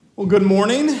Well, good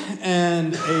morning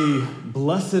and a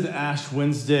blessed Ash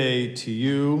Wednesday to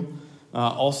you.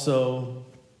 Also,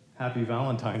 happy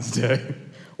Valentine's Day.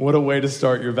 What a way to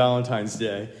start your Valentine's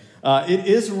Day. It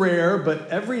is rare, but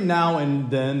every now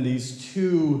and then these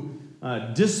two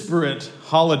disparate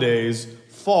holidays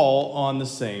fall on the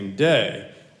same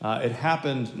day. It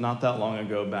happened not that long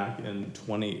ago, back in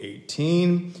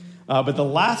 2018. But the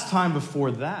last time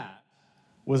before that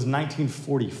was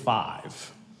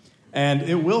 1945. And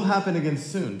it will happen again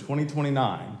soon,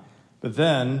 2029. But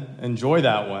then, enjoy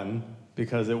that one,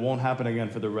 because it won't happen again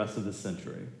for the rest of the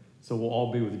century. So we'll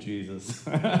all be with Jesus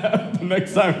the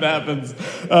next time it happens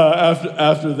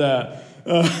after that,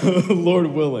 Lord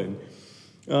willing.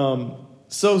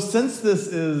 So since this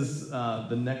is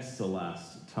the next to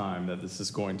last time that this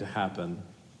is going to happen,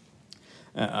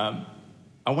 I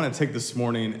want to take this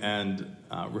morning and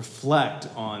reflect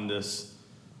on this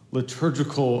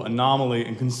liturgical anomaly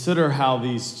and consider how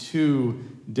these 2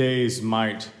 days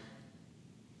might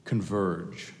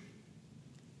converge.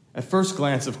 At first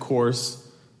glance, of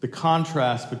course, the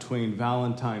contrast between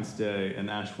Valentine's Day and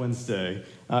Ash Wednesday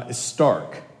is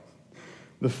stark.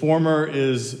 The former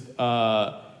is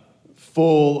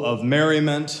full of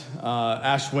merriment.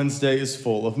 Ash Wednesday is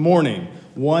full of mourning.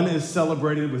 One is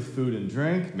celebrated with food and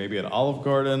drink, maybe at Olive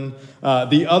Garden.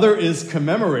 The other is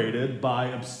commemorated by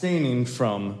abstaining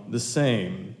from the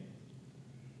same.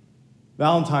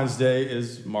 Valentine's Day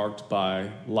is marked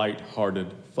by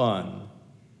light-hearted fun.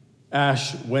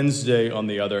 Ash Wednesday, on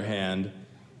the other hand,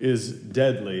 is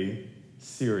deadly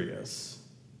serious.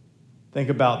 Think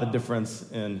about the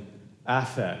difference in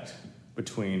affect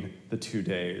between the 2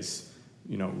 days.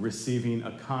 You know, receiving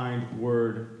a kind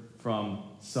word from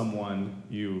someone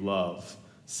you love,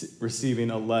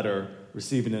 receiving a letter,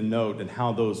 receiving a note, and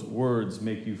how those words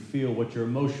make you feel, what your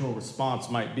emotional response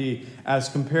might be, as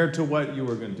compared to what you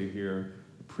are going to hear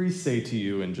the priest say to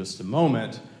you in just a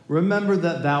moment. Remember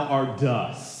that thou art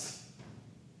dust,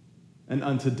 and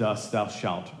unto dust thou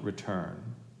shalt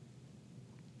return.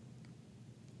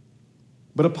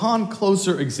 But upon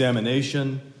closer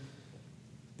examination,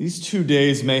 these 2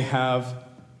 days may have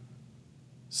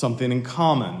something in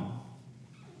common.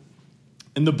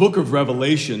 In the book of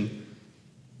Revelation,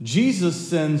 Jesus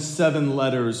sends 7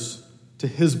 letters to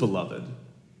his beloved,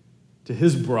 to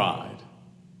his bride,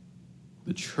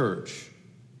 the church.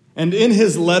 And in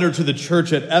his letter to the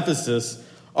church at Ephesus,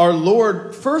 our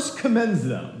Lord first commends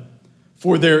them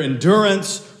for their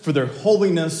endurance, for their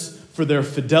holiness, for their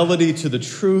fidelity to the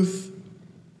truth.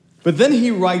 But then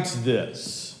he writes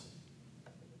this: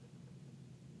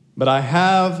 "But I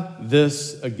have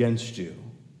this against you,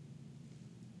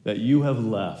 that you have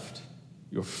left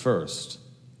your first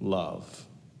love."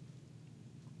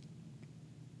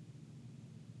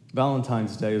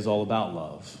 Valentine's Day is all about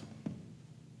love.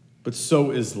 But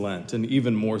so is Lent, and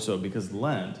even more so, because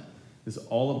Lent is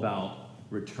all about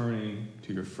returning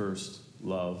to your first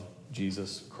love,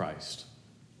 Jesus Christ,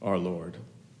 our Lord.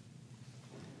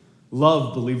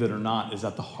 Love, believe it or not, is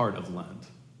at the heart of Lent.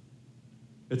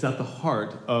 It's at the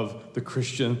heart of the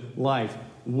Christian life.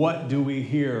 What do we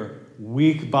hear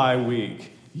week by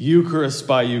week, Eucharist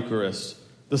by Eucharist,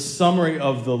 the summary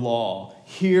of the law?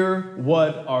 Hear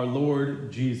what our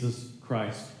Lord Jesus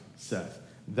Christ saith: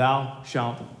 "Thou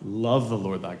shalt love the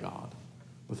Lord thy God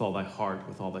with all thy heart,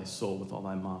 with all thy soul, with all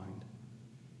thy mind."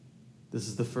 This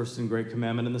is the first and great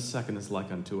commandment, and the second is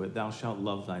like unto it: "Thou shalt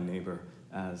love thy neighbor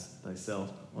as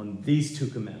thyself." On these 2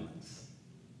 commandments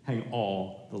hang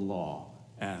all the law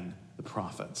and the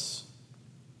prophets.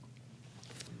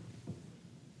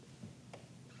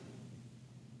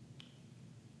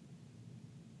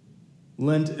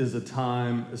 Lent is a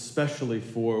time especially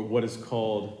for what is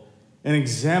called an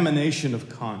examination of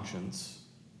conscience.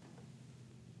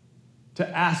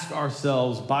 To ask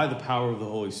ourselves, by the power of the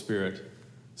Holy Spirit,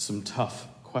 some tough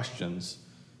questions.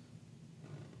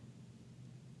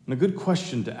 And a good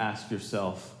question to ask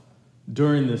yourself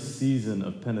during this season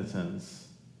of penitence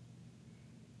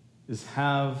is: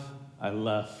 have I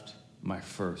left my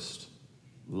first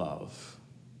love?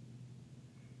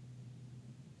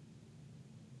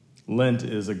 Lent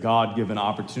is a God-given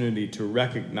opportunity to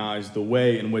recognize the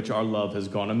way in which our love has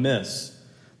gone amiss,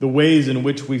 the ways in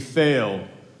which we fail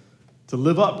to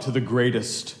live up to the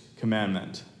greatest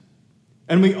commandment.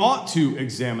 And we ought to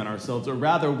examine ourselves, or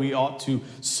rather we ought to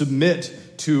submit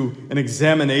to an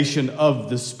examination of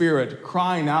the Spirit,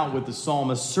 crying out with the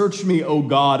psalmist: "Search me, O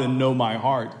God, and know my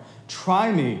heart.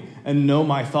 Try me and know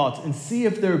my thoughts, and see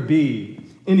if there be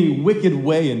any wicked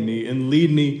way in me, and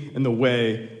lead me in the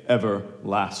way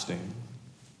everlasting."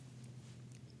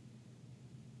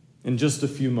 In just a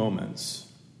few moments,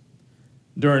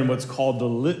 during what's called the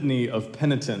Litany of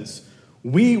Penitence,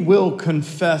 we will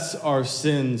confess our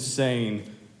sins, saying,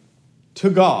 "To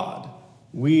God,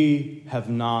 we have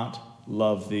not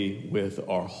loved thee with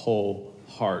our whole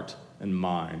heart and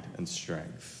mind and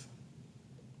strength."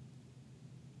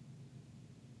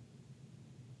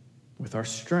 With our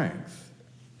strength.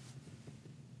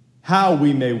 How,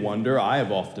 we may wonder, I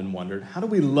have often wondered, how do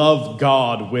we love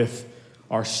God with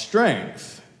our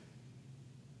strength?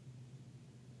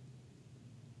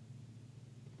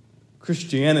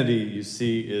 Christianity, you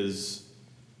see, is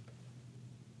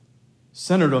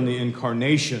centered on the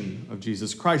incarnation of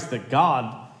Jesus Christ, that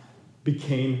God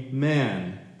became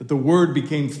man, that the Word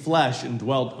became flesh and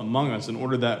dwelt among us in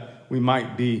order that we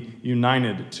might be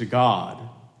united to God.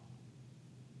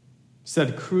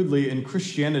 Said crudely, in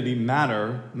Christianity,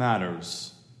 matter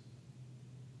matters.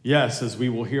 Yes, as we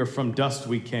will hear, from dust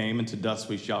we came, and to dust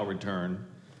we shall return.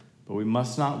 But we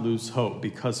must not lose hope,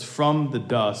 because from the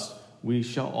dust we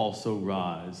shall also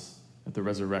rise at the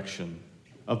resurrection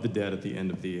of the dead at the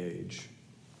end of the age.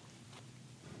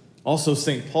 Also,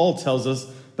 St. Paul tells us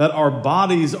that our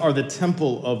bodies are the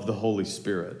temple of the Holy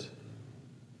Spirit.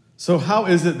 So how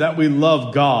is it that we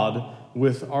love God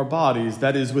with our bodies,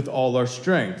 that is, with all our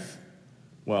strength?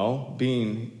 Well,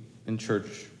 being in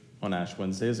church on Ash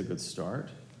Wednesday is a good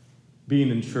start. Being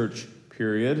in church,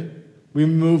 period. We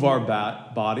move our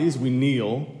bodies, we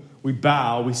kneel, we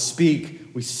bow, we speak,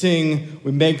 we sing,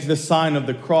 we make the sign of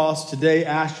the cross. Today,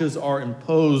 ashes are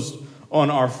imposed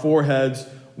on our foreheads.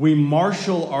 We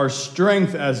marshal our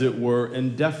strength, as it were,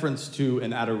 in deference to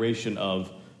and adoration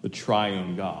of the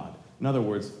triune God. In other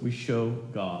words, we show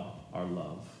God our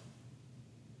love.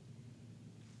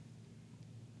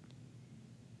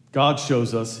 God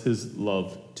shows us his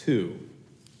love too.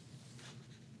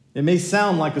 It may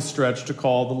sound like a stretch to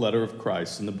call the letter of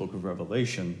Christ in the book of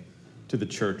Revelation to the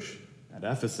church at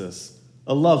Ephesus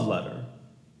a love letter.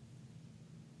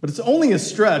 But it's only a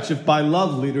stretch if by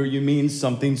love letter you mean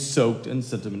something soaked in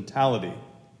sentimentality.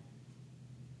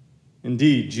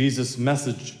 Indeed, Jesus'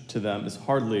 message to them is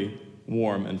hardly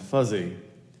warm and fuzzy.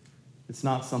 It's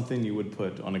not something you would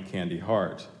put on a candy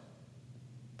heart,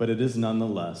 but it is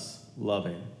nonetheless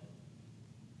loving.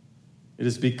 It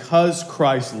is because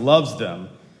Christ loves them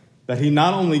that he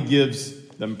not only gives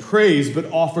them praise, but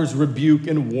offers rebuke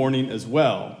and warning as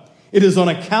well. It is on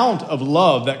account of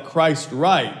love that Christ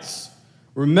writes,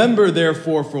 "Remember,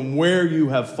 therefore, from where you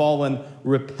have fallen,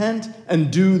 repent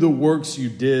and do the works you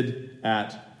did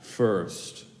at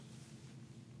first."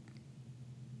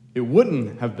 It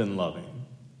wouldn't have been loving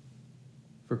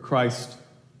for Christ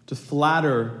to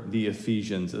flatter the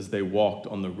Ephesians as they walked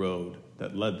on the road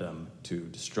that led them to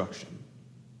destruction.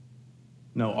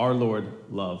 No, our Lord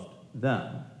loved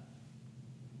them.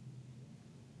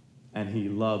 And he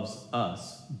loves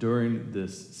us during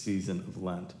this season of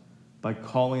Lent by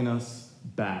calling us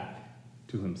back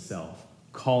to himself,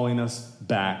 calling us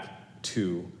back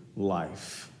to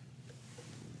life.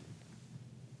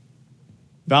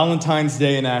 Valentine's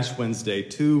Day and Ash Wednesday,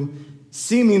 two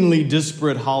seemingly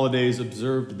disparate holidays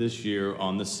observed this year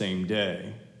on the same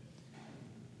day.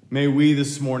 May we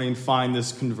this morning find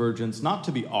this convergence not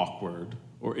to be awkward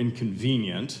or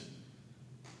inconvenient,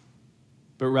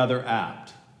 but rather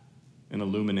apt and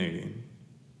illuminating.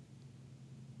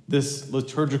 This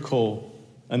liturgical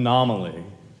anomaly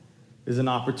is an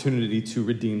opportunity to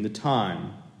redeem the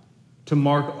time, to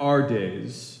mark our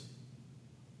days,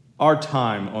 our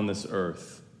time on this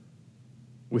earth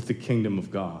with the kingdom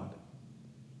of God,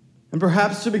 and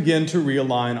perhaps to begin to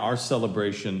realign our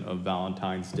celebration of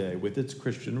Valentine's Day with its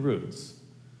Christian roots.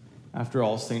 After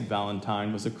all, St.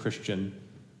 Valentine was a Christian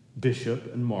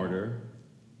bishop and martyr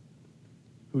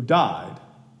who died,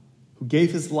 who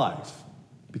gave his life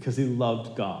because he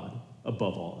loved God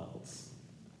above all else.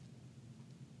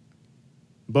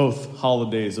 Both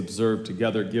holidays observed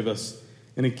together give us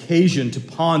an occasion to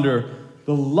ponder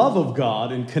the love of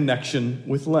God in connection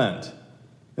with Lent,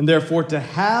 and therefore to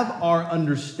have our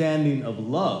understanding of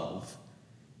love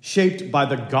shaped by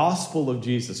the gospel of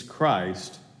Jesus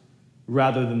Christ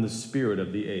rather than the spirit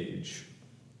of the age.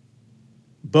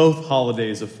 Both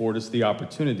holidays afford us the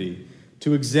opportunity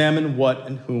to examine what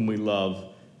and whom we love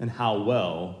and how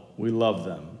well we love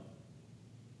them.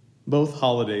 Both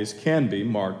holidays can be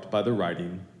marked by the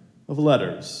writing of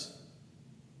letters.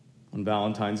 On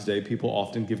Valentine's Day, people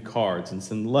often give cards and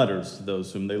send letters to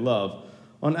those whom they love.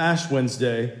 On Ash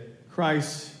Wednesday,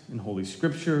 Christ, in Holy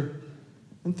Scripture,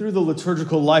 and through the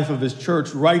liturgical life of his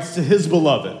church, writes to his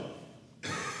beloved,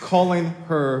 calling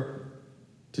her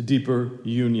to deeper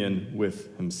union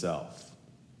with himself.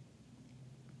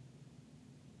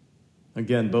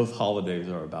 Again, both holidays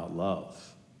are about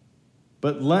love.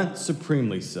 but Lent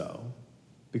supremely so,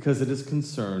 because it is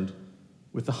concerned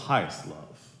with the highest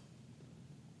love,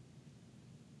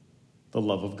 the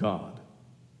love of God.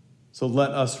 So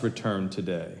let us return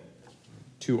today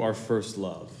to our first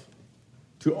love,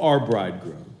 to our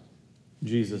bridegroom,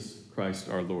 Jesus Christ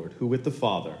our Lord, who with the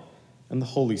Father and the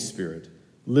Holy Spirit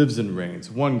lives and reigns,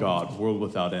 one God, world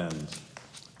without end.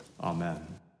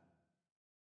 Amen.